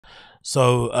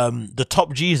So the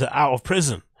top G's are out of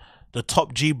prison. The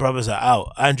top G brothers are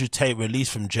out. Andrew Tate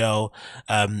released from jail,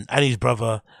 and his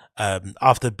brother,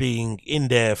 after being in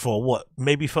there for what,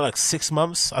 maybe for like 6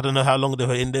 months. I don't know how long they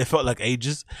were in there. It felt like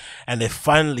ages. And they're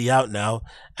finally out now.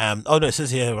 Oh no, it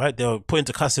says here, right? They were put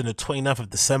into custody on the 29th of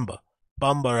December.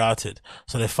 Bumper outed.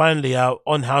 So they're finally out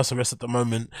on house arrest at the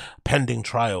moment, pending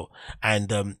trial.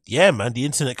 And yeah, man, the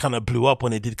internet kind of blew up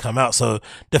when it did come out. So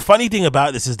the funny thing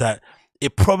about this is that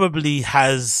it probably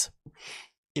has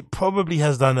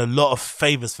done a lot of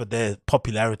favors for their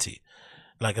popularity.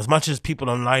 Like, as much as people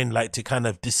online like to kind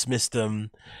of dismiss them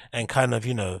and kind of,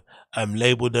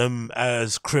 label them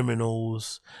as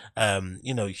criminals,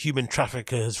 human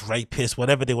traffickers, rapists,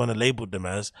 whatever they want to label them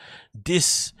as,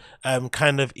 this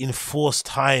kind of enforced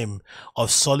time of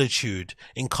solitude,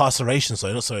 incarceration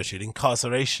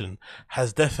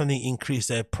has definitely increased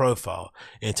their profile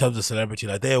in terms of celebrity.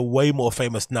 Like, they are way more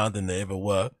famous now than they ever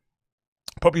were.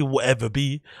 Probably will ever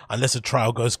be, unless a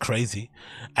trial goes crazy.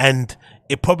 And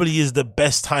it probably is the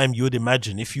best time you would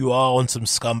imagine. If you are on some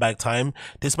scumbag time,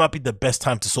 this might be the best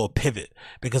time to sort of pivot,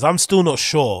 because I'm still not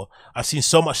sure. I've seen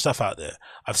so much stuff out there.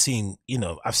 I've seen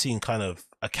kind of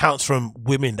accounts from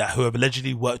women who have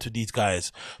allegedly worked with these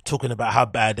guys talking about how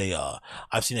bad they are.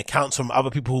 I've seen accounts from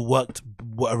other people who worked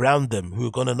around them who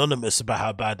have gone anonymous about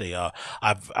how bad they are.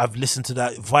 I've listened to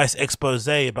that Vice expose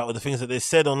about the things that they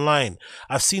said online.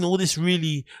 I've seen all this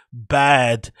really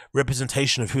bad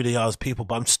representation of who they are as people,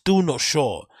 but I'm still not sure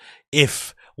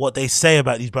if what they say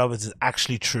about these brothers is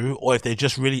actually true, or if they're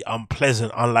just really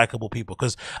unpleasant, unlikable people.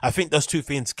 Because I think those two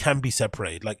things can be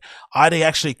separated. Like, are they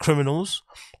actually criminals,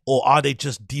 or are they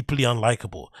just deeply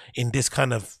unlikable in this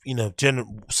kind of,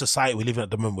 general society we live in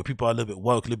at the moment, where people are a little bit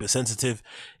woke, a little bit sensitive?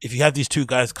 If you have these two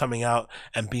guys coming out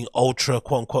and being ultra,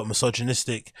 quote unquote,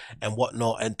 misogynistic and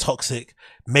whatnot and toxic,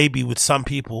 maybe with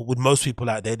most people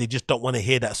out there, they just don't want to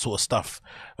hear that sort of stuff,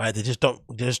 right? They just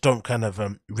don't kind of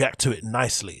react to it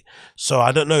nicely. So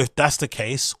I don't know if that's the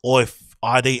case, or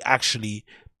are they actually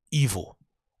evil?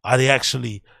 Are they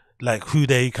actually like who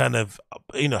they kind of,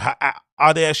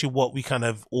 are they actually what we kind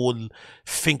of all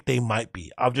think they might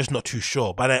be? I'm just not too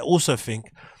sure. But I also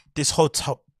think this whole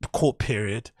court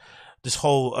period, this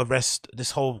whole arrest,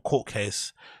 this whole court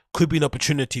case could be an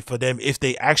opportunity for them, if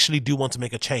they actually do want to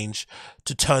make a change,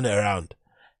 to turn it around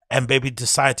and maybe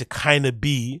decide to kind of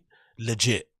be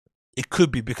legit. It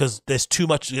could be because there's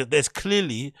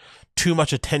clearly too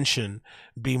much attention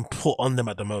being put on them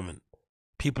at the moment.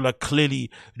 People are clearly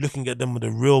looking at them with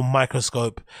a real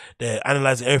microscope. They're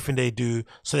analyzing everything they do,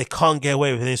 so they can't get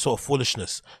away with any sort of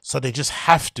foolishness. So they just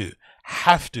have to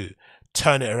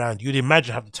turn it around. You'd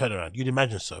imagine have to turn it around. You'd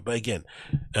imagine so. But again,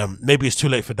 maybe it's too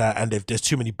late for that, and if there's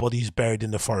too many bodies buried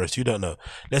in the forest, you don't know.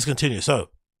 Let's continue. So,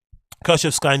 courtesy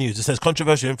of Sky News, it says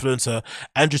controversial influencer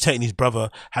Andrew Tate and his brother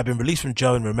have been released from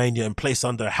jail in Romania and placed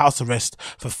under house arrest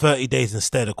for 30 days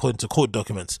instead, according to court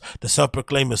documents. The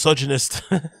self-proclaimed misogynist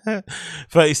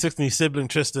 36 and his sibling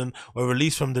Tristan were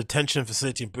released from the detention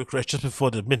facility in Bucharest just before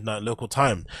the midnight local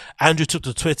time. Andrew took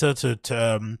to Twitter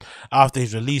after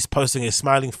his release, posting a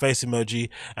smiling face emoji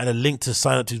and a link to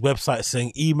sign up to his website,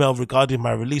 saying email regarding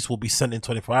my release will be sent in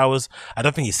 24 hours. I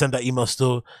don't think he sent that email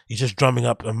still. He's just drumming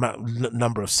up a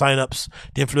number of sign-ups.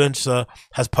 The influencer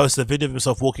has posted a video of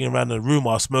himself walking around the room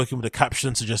while smoking, with a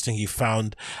caption suggesting he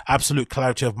found absolute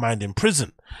clarity of mind in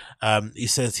prison. He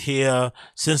says here,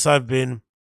 since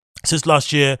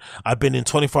last year, I've been in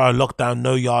 24-hour lockdown,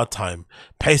 no yard time,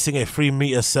 pacing a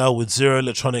 3-meter cell with zero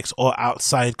electronics or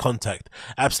outside contact.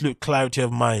 Absolute clarity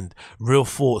of mind, real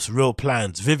thoughts, real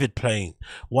plans, vivid playing.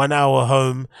 1 hour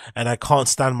home and I can't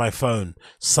stand my phone.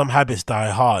 Some habits die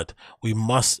hard. We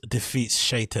must defeat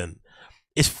Shaitan.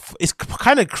 It's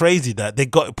kind of crazy that they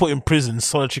got put in prison,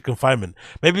 solitary confinement.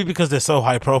 Maybe because they're so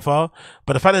high profile,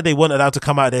 but the fact that they weren't allowed to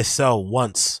come out of their cell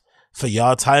once for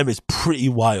yard time is pretty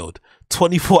wild.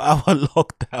 24-hour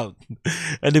lockdown,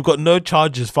 and they've got no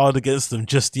charges filed against them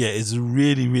just yet. Is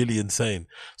really, really insane.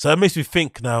 So that makes me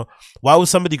think now, why would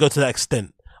somebody go to that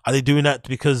extent? Are they doing that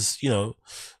because,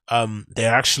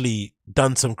 they're actually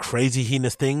done some crazy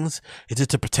heinous things? Is it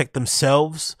to protect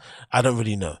themselves? I don't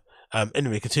really know.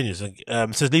 Anyway, it continues.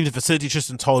 Says, leaving the facility,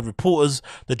 Tristan told reporters,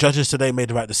 the judges today made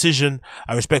the right decision.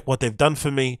 I respect what they've done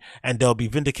for me, and they'll be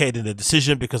vindicated in the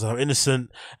decision because I'm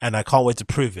innocent, and I can't wait to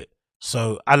prove it.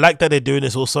 So I like that they're doing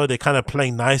this also. They're kind of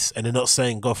playing nice, and they're not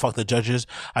saying, go fuck the judges.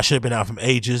 I should have been out from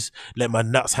ages. Let my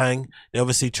nuts hang. They're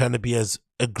obviously trying to be as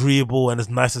agreeable and as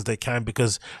nice as they can,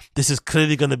 because this is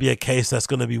clearly going to be a case that's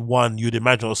going to be one you'd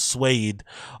imagine or swayed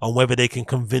on whether they can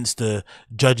convince the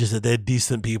judges that they're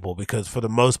decent people, because for the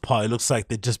most part it looks like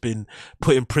they've just been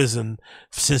put in prison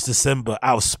since December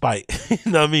out of spite.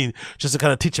 You know what I mean? Just to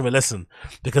kind of teach them a lesson,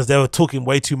 because they were talking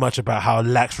way too much about how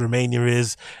lax Romania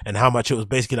is and how much it was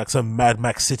basically like some Mad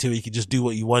Max city where you could just do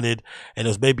what you wanted, and it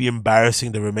was maybe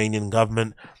embarrassing the Romanian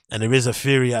government. And there is a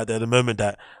theory out there at the moment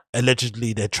that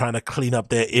allegedly they're trying to clean up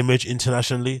their image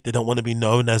internationally. They don't want to be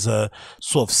known as a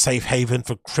sort of safe haven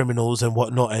for criminals and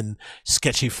whatnot and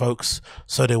sketchy folks.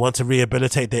 So they want to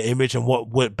rehabilitate their image. And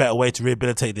what better way to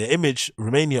rehabilitate their image,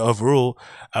 Romania overall,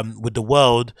 with the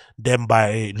world, than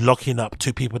by locking up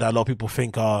two people that a lot of people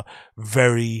think are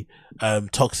very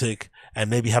toxic and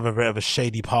maybe have a bit of a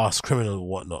shady past, criminal and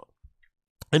whatnot.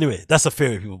 Anyway, that's a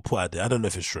theory people put out there. I don't know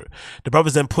if it's true. The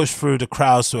brothers then pushed through the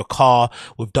crowds to a car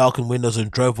with darkened windows and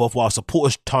drove off, while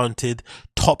supporters chanted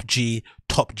 "Top G,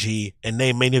 Top G," a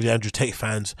name many of the Andrew Tate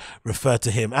fans refer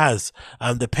to him as.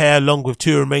 The pair, along with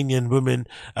two Romanian women,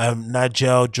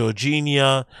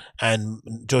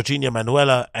 Georgina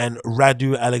Manuela and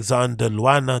Radu Alexander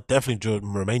Luana, definitely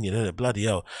Romanian, isn't it? Bloody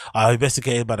hell. Are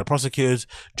investigated by the prosecutors.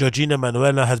 Georgina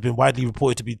Manuela has been widely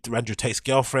reported to be Andrew Tate's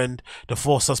girlfriend. The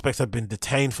four suspects have been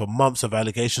detained for months of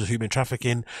allegations of human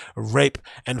trafficking, rape,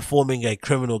 and forming a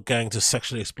criminal gang to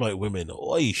sexually exploit women.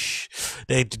 Oish.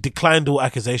 They declined all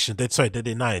accusations. They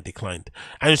declined.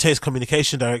 Andrew Tate's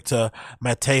communication director,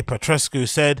 Tate Tristan Tate,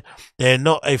 said they're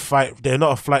not a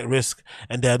flight risk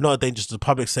and they are not a danger to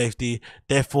public safety.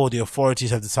 Therefore, the authorities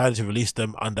have decided to release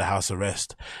them under house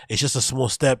arrest. It's just a small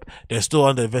step. They're still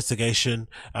under investigation.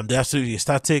 They're absolutely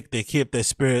ecstatic. They keep their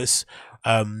spirits.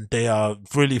 They are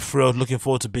really thrilled, looking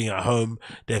forward to being at home.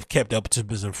 They've kept their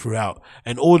optimism throughout.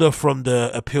 An order from the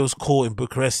appeals court in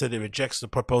Bucharest said it rejects the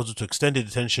proposal to extend the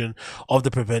detention of the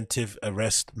preventive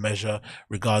arrest measure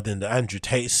regarding the Andrew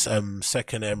Tate's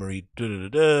second Emery.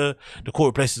 The court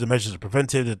replaces the measures of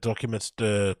preventive. The documents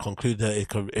conclude that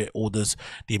it orders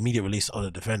the immediate release of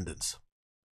the defendants.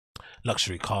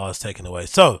 Luxury cars taken away.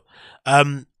 So,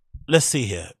 let's see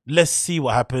here. Let's see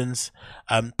what happens.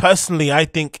 Personally, I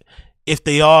think if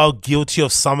they are guilty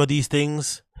of some of these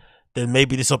things, then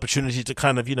maybe this opportunity to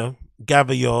kind of,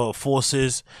 gather your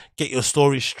forces, get your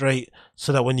story straight,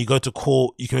 so that when you go to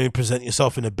court, you can maybe present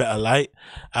yourself in a better light.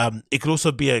 It could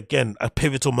also be, again, a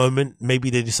pivotal moment.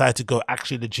 Maybe they decide to go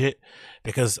actually legit,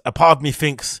 because a part of me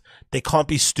thinks they can't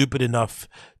be stupid enough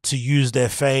to use their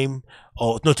fame,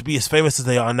 or not to be as famous as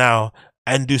they are now,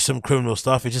 and do some criminal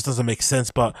stuff. It just doesn't make sense.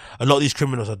 But a lot of these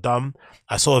criminals are dumb.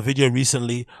 I saw a video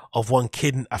recently of one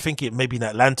kid, I think it may be in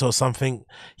Atlanta or something.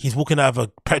 He's walking out of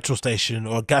a petrol station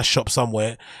or a gas shop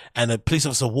somewhere, and a police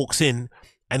officer walks in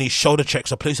and he shoulder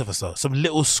checks a police officer, some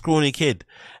little scrawny kid,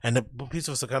 and the police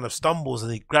officer kind of stumbles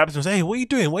and he grabs him and says, "Hey, what are you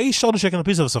doing? What are you shoulder checking the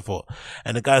police officer for?"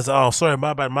 And the guy's like, "Oh, sorry,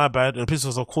 my bad, my bad." And the police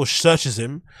officer, of course, searches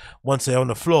him once they're on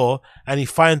the floor, and he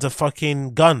finds a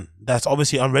fucking gun that's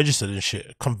obviously unregistered and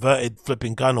shit, converted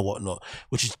flipping gun or whatnot,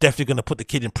 which is definitely going to put the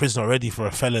kid in prison already for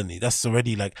a felony. That's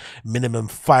already like minimum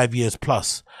 5 years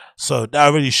plus. So that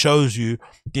already shows you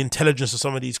the intelligence of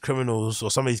some of these criminals, or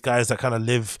some of these guys that kind of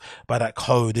live by that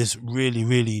code, is really,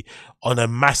 really on a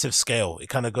massive scale. It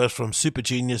kind of goes from super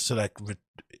genius to like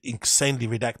insanely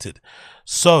redacted.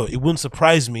 So it wouldn't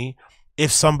surprise me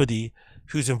if somebody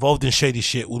who's involved in shady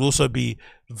shit would also be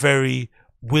very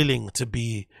willing to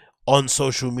be on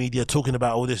social media talking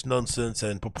about all this nonsense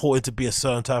and purporting to be a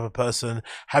certain type of person,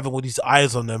 having all these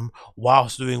eyes on them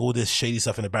whilst doing all this shady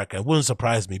stuff in the background. It wouldn't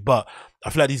surprise me, but I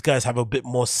feel like these guys have a bit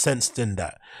more sense than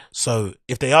that. So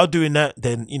if they are doing that,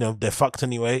 then, they're fucked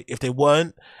anyway. If they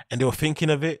weren't and they were thinking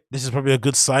of it, this is probably a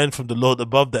good sign from the Lord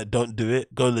above that don't do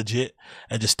it. Go legit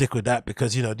and just stick with that,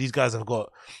 because, these guys have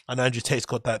got, and Andrew Tate's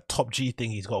got that top G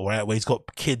thing he's got, right, where he's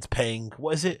got kids paying,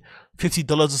 what is it,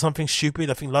 $50 or something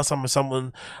stupid. I think last time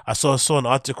I saw an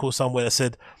article somewhere that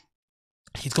said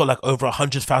he's got like over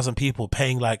 100,000 people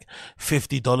paying like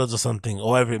 $50 or something,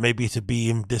 or whatever it may be, to be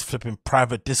in this flipping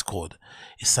private Discord.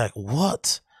 It's like,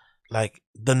 what? Like,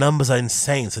 the numbers are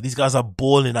insane. So these guys are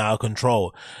balling out of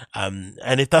control. And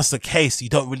if that's the case, you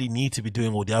don't really need to be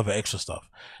doing all the other extra stuff.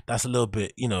 That's a little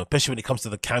bit, especially when it comes to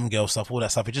the cam girl stuff, all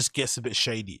that stuff, it just gets a bit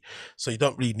shady. So you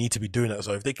don't really need to be doing that.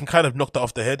 So if they can kind of knock that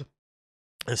off the head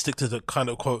and stick to the kind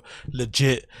of quote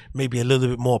legit, maybe a little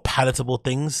bit more palatable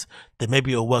things, then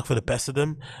maybe it'll work for the best of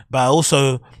them. But I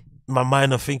also, my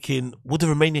mind of thinking, would the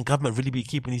Romanian government really be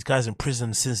keeping these guys in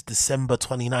prison since December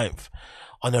 29th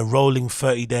on a rolling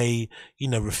 30-day,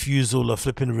 refusal or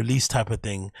flipping release type of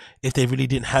thing, if they really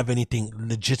didn't have anything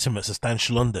legitimate,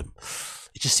 substantial on them?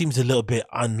 it just seems a little bit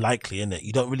unlikely, isn't it?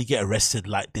 You don't really get arrested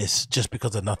like this just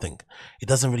because of nothing. It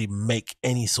doesn't really make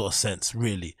any sort of sense,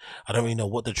 really. I don't really know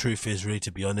what the truth is, really,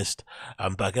 to be honest.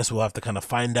 But I guess we'll have to kind of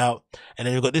find out. And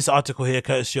then we've got this article here,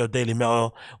 courtesy of Daily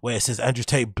Mail, where it says Andrew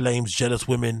Tate blames jealous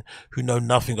women who know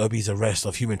nothing over his arrest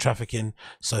of human trafficking.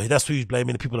 So that's who he's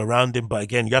blaming, the people around him. But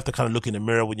again, you have to kind of look in the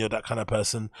mirror when you're that kind of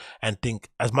person and think,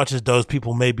 as much as those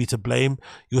people may be to blame,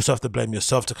 you also have to blame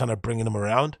yourself to kind of bring them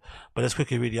around. But let's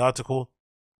quickly read the article.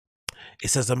 It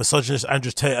says the misogynist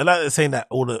Andrew Tate. I like saying that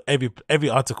every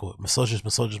article. Misogynist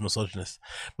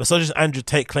Andrew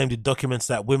Tate claimed in documents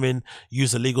that women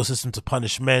use the legal system to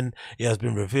punish men. It has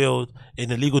been revealed in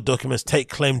the legal documents. Tate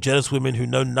claimed jealous women who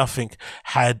know nothing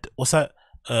had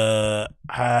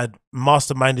had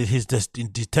masterminded his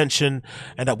detention,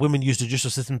 and that women use the judicial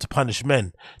system to punish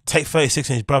men. Tate 36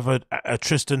 and his brother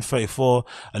Tristan 34,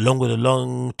 along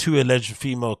with two alleged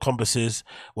female accomplices,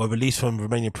 were released from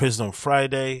Romanian prison on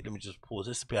Friday. Let me just pause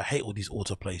this a bit. I hate all these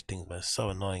autoplay things, man. It's so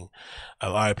annoying.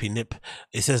 RIP Nip.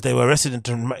 It says they were arrested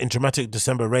in dramatic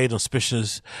December raid on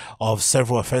suspicions of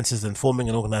several offences and forming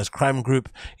an organised crime group.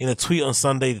 In a tweet on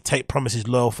Sunday, the Tate promised his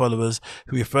loyal followers,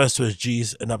 who he refers to as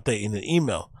G's, an update in an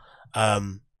email.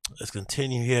 Let's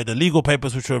continue here. The legal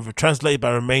papers, which were translated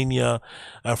by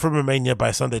from Romania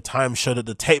by Sunday Times, show that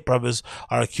the Tate brothers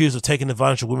are accused of taking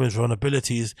advantage of women's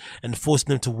vulnerabilities and forcing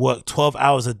them to work 12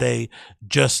 hours a day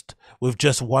with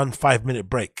just one 5-minute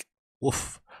break.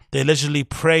 Oof. They allegedly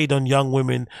preyed on young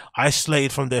women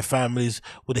isolated from their families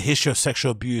with a history of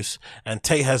sexual abuse, and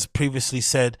Tate has previously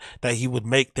said that he would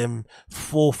make them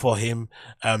fall for him,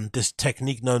 this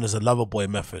technique known as a lover boy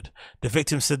method. The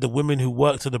victim said the women who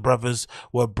worked for the brothers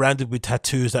were branded with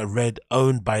tattoos that read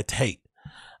 "Owned by Tate."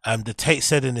 The Tate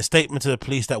said in a statement to the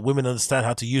police that women understand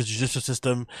how to use the judicial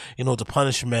system in order to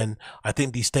punish men. I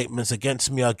think these statements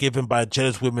against me are given by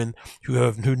jealous women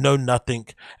who know nothing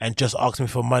and just ask me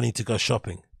for money to go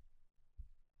shopping.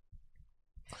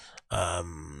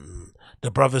 The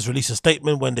brothers released a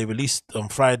statement when they released on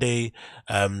Friday,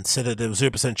 said that there was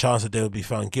 0% chance that they would be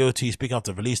found guilty. Speaking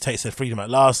after the release, Tate said, "Freedom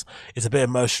at last. It's a bit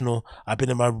emotional. I've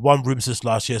been in my one room since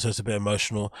last year, so it's a bit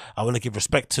emotional. I want to give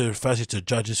respect firstly to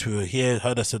judges who are here,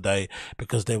 heard us today,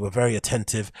 because they were very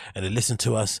attentive and they listened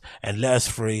to us and let us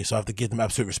free. So I have to give them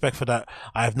absolute respect for that.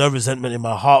 I have no resentment in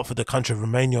my heart for the country of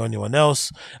Romania or anyone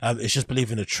else. It's just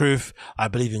believing the truth. I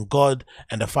believe in God,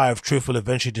 and the fire of truth will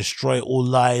eventually destroy all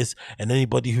lies, and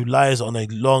anybody who lies on a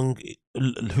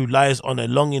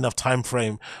long enough time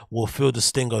frame will feel the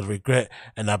sting of regret,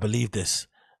 and I believe this."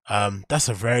 That's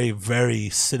a very, very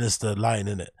sinister line,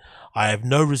 isn't it? I have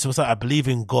no reason. I believe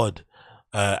in God,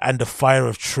 and the fire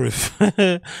of truth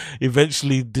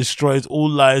eventually destroys all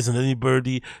lies, and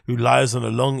anybody who lies on a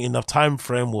long enough time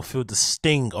frame will feel the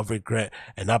sting of regret,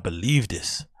 and I believe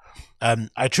this.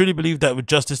 I truly believe that with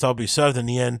justice I'll be served in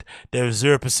the end. There is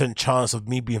 0% chance of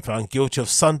me being found guilty of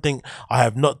something I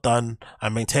have not done. I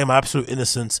maintain my absolute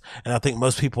innocence, and I think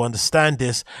most people understand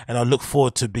this, and I look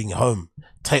forward to being home.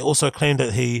 Tate also claimed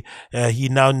that he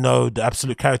now know the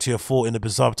absolute character of fault in the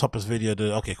bizarre topless video.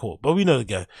 Okay, cool. But we know the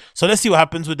guy. So let's see what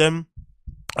happens with them.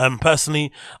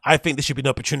 Personally, I think this should be an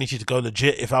opportunity to go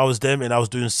legit if I was them and I was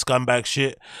doing scumbag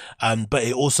shit. But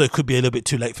it also could be a little bit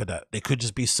too late for that. There could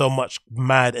just be so much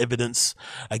mad evidence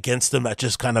against them that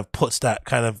just kind of puts that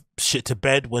kind of shit to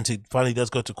bed. Once it finally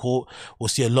does go to court, we'll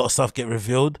see a lot of stuff get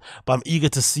revealed. But I'm eager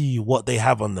to see what they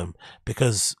have on them,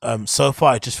 because so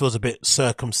far it just feels a bit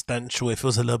circumstantial. It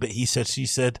feels a little bit he said, she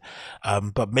said.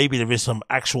 But maybe there is some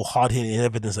actual hard-hitting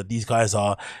evidence that these guys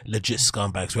are legit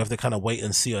scumbags. We have to kind of wait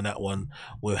and see on that one.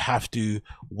 We'll have to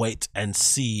wait and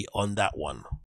see on that one.